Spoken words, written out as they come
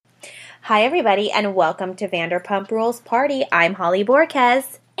Hi, everybody, and welcome to Vanderpump Rules Party. I'm Holly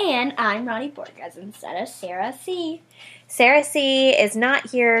Borges. And I'm Ronnie Borges instead of Sarah C. Sarah C. is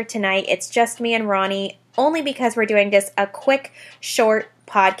not here tonight. It's just me and Ronnie, only because we're doing just a quick, short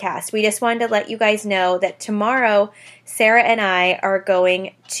podcast. We just wanted to let you guys know that tomorrow, Sarah and I are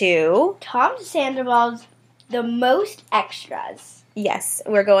going to Tom Sandoval's The Most Extras. Yes,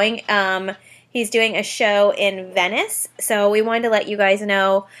 we're going. He's doing a show in Venice, so we wanted to let you guys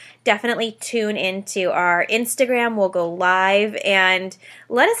know. Definitely tune into our Instagram. We'll go live, and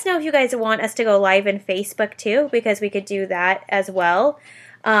let us know if you guys want us to go live in Facebook too, because we could do that as well.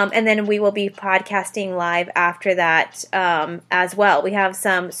 And then we will be podcasting live after that as well. We have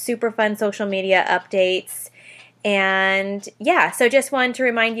some super fun social media updates. And yeah, so just wanted to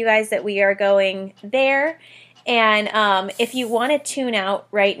remind you guys that we are going there. And if you want to tune out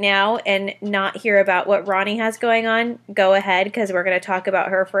right now and not hear about what Ronnie has going on, go ahead, because we're going to talk about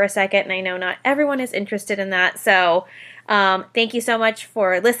her for a second. And I know not everyone is interested in that. So thank you so much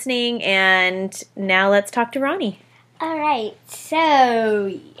for listening. And now let's talk to Ronnie. All right. So,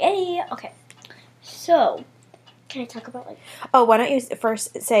 yay. Okay. So, can I talk about Oh, why don't you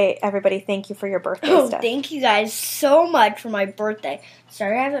first say, everybody, thank you for your birthday stuff. Thank you guys so much for my birthday.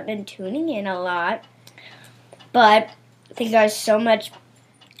 Sorry I haven't been tuning in a lot. But thank you guys so much.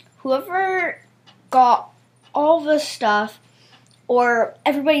 Whoever got all the stuff, or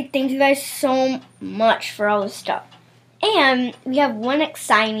everybody, thank you guys so much for all the stuff. And we have one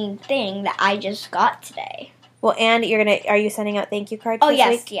exciting thing that I just got today. Well, and are you sending out thank you cards this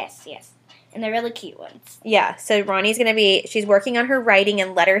week? Yes. And they're really cute ones. Yeah, so Ronnie's going to she's working on her writing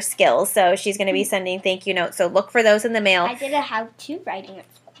and letter skills, so she's going to be sending thank you notes. So look for those in the mail. I did a how-to writing at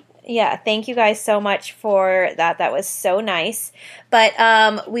school. Yeah, thank you guys so much for that. That was so nice. But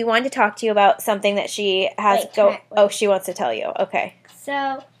we wanted to talk to you about something that she has she wants to tell you. Okay.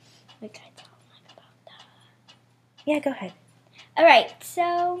 So, wait, can I tell them about that? Yeah, go ahead. All right,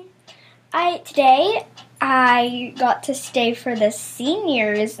 so today I got to stay for the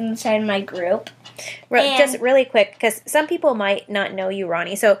seniors inside my group. Just really quick, because some people might not know you,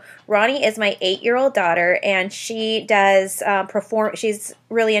 Ronnie. So Ronnie is my 8-year-old daughter, and she does She's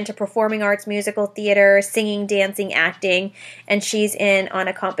really into performing arts, musical theater, singing, dancing, acting, and she's on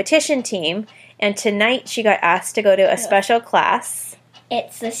a competition team. And tonight she got asked to go to a special class.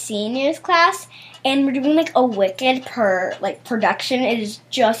 It's the seniors class, and we're doing a Wicked production. It is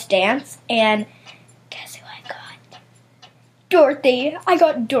Just Dance, and guess who I got? Dorothy. I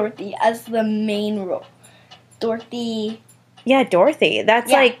got Dorothy as the main role. Dorothy. Yeah, Dorothy.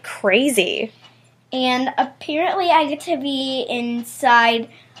 That's crazy. And apparently I get to be inside,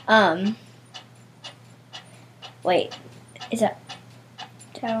 wait. Is that,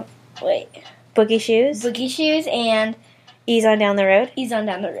 wait. Boogie Shoes? Boogie Shoes and Ease on Down the Road? Ease on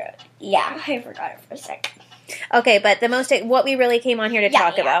Down the Road. Yeah, I forgot it for a second. Okay, but what we really came on here to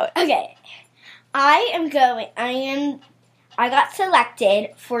talk about. Okay. I got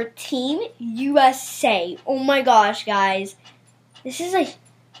selected for Team USA. Oh my gosh, guys. This is a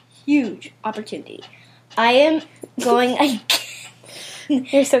huge opportunity. I am going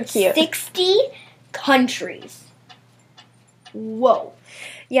You're so cute. 60 countries. Whoa.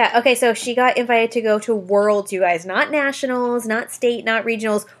 Yeah, okay, so she got invited to go to Worlds, you guys. Not nationals, not state, not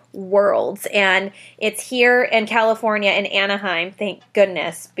regionals, Worlds. And it's here in California, in Anaheim, thank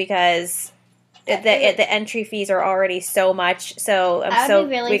goodness, because the entry fees are already so much, so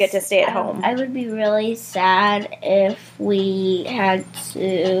we get to stay at home. I would be really sad if we had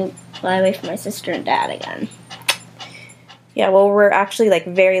to fly away from my sister and dad again. Yeah, well, we're actually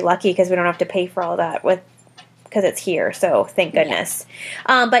very lucky because we don't have to pay for all that because it's here, so thank goodness.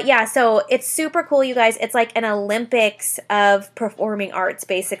 Yeah. But yeah, so it's super cool, you guys. It's like an Olympics of performing arts,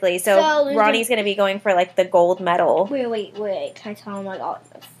 basically. So Ronnie's going to be going for the gold medal. Wait. Can I tell him all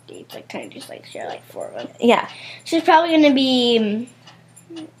the states? Can I just share 4 of them? Yeah. She's probably going to be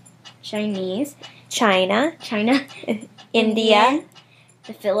Chinese. China. India.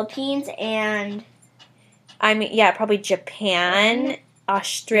 The Philippines, and probably Japan,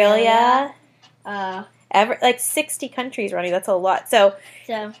 Australia. 60 countries, Ronnie. That's a lot. So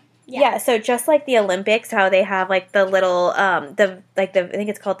yeah. So just like the Olympics, how they have the little I think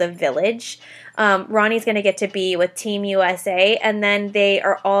it's called the Village. Ronnie's going to get to be with Team USA, and then they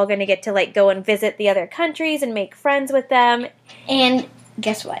are all going to get to go and visit the other countries and make friends with them. And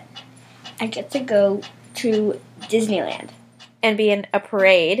guess what? I get to go to Disneyland and be in a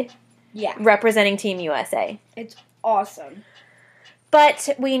parade. Yeah. Representing Team USA. It's awesome. But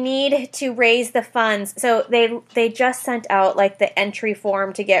we need to raise the funds. So they just sent out like the entry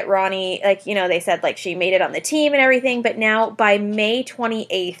form to get Ronnie, like, you know, they said like she made it on the team and everything, but now by May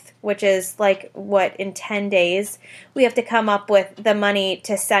 28th, which is like what, in 10 days, we have to come up with the money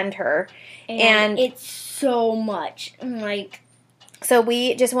to send her. And it's so much. Like, so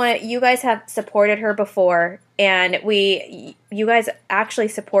we just want you guys have supported her before, and you guys actually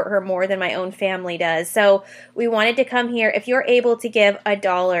support her more than my own family does. So we wanted to come here. If you're able to give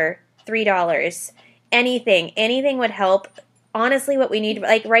 $1, $3, anything would help. Honestly, what we need,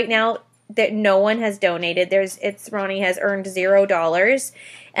 like right now, that no one has donated. Ronnie has earned $0,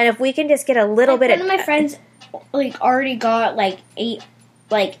 and if we can just get a little bit. One of my friends like already got like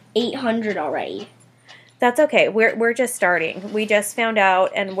 800 already. That's okay. We're just starting. We just found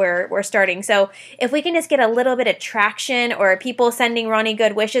out, and we're starting. So if we can just get a little bit of traction, or people sending Ronnie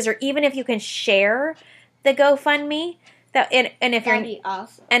good wishes, or even if you can share the GoFundMe, and if That'd be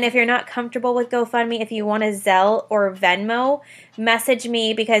awesome. And if you're not comfortable with GoFundMe, if you want to Zelle or Venmo, message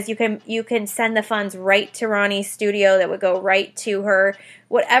me, because you can send the funds right to Ronnie's studio. That would go right to her.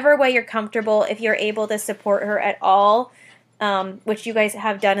 Whatever way you're comfortable, if you're able to support her at all. Which you guys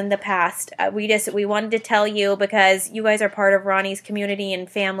have done in the past. We wanted to tell you because you guys are part of Ronnie's community and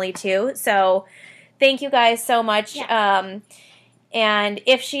family too. So thank you guys so much. Yeah. And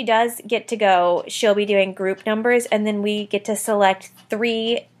if she does get to go, she'll be doing group numbers, and then we get to select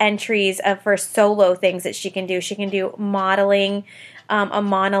 3 entries for solo things that she can do. She can do modeling, a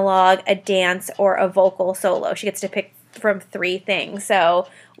monologue, a dance, or a vocal solo. She gets to pick from 3 things. So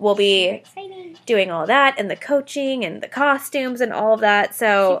we'll be doing all that, and the coaching and the costumes and all of that.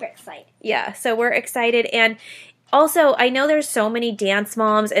 So super excited. Yeah, so we're excited. And also, I know there's so many dance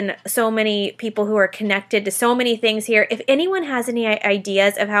moms and so many people who are connected to so many things here. If anyone has any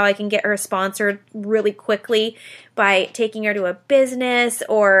ideas of how I can get her sponsored really quickly by taking her to a business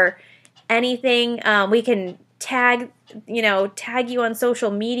or anything, we can tag you on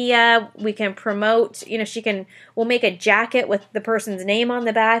social media. We can promote, we'll make a jacket with the person's name on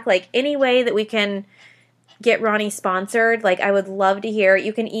the back. Like, any way that we can get Ronnie sponsored, like, I would love to hear.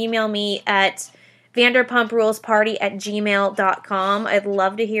 You can email me at vanderpumprulesparty@gmail.com. I'd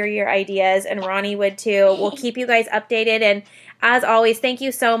love to hear your ideas, and Ronnie would too. We'll keep you guys updated, and as always, thank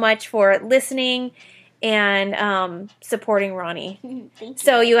you so much for listening and supporting Ronnie. Thank you.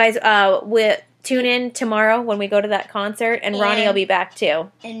 So you guys tune in tomorrow when we go to that concert, and Ronnie will be back too.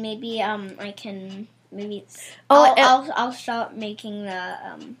 And maybe I'll start making the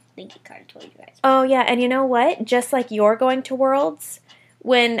thank you card. I told you guys. Oh yeah, and you know what? Just like you're going to Worlds,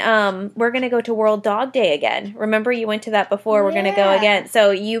 when we're going to go to World Dog Day again. Remember, you went to that before. We're going to go again.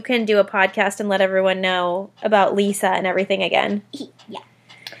 So you can do a podcast and let everyone know about Lisa and everything again. Yeah.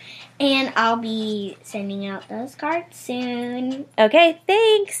 And I'll be sending out those cards soon. Okay,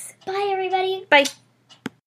 thanks. Bye, everybody. Bye.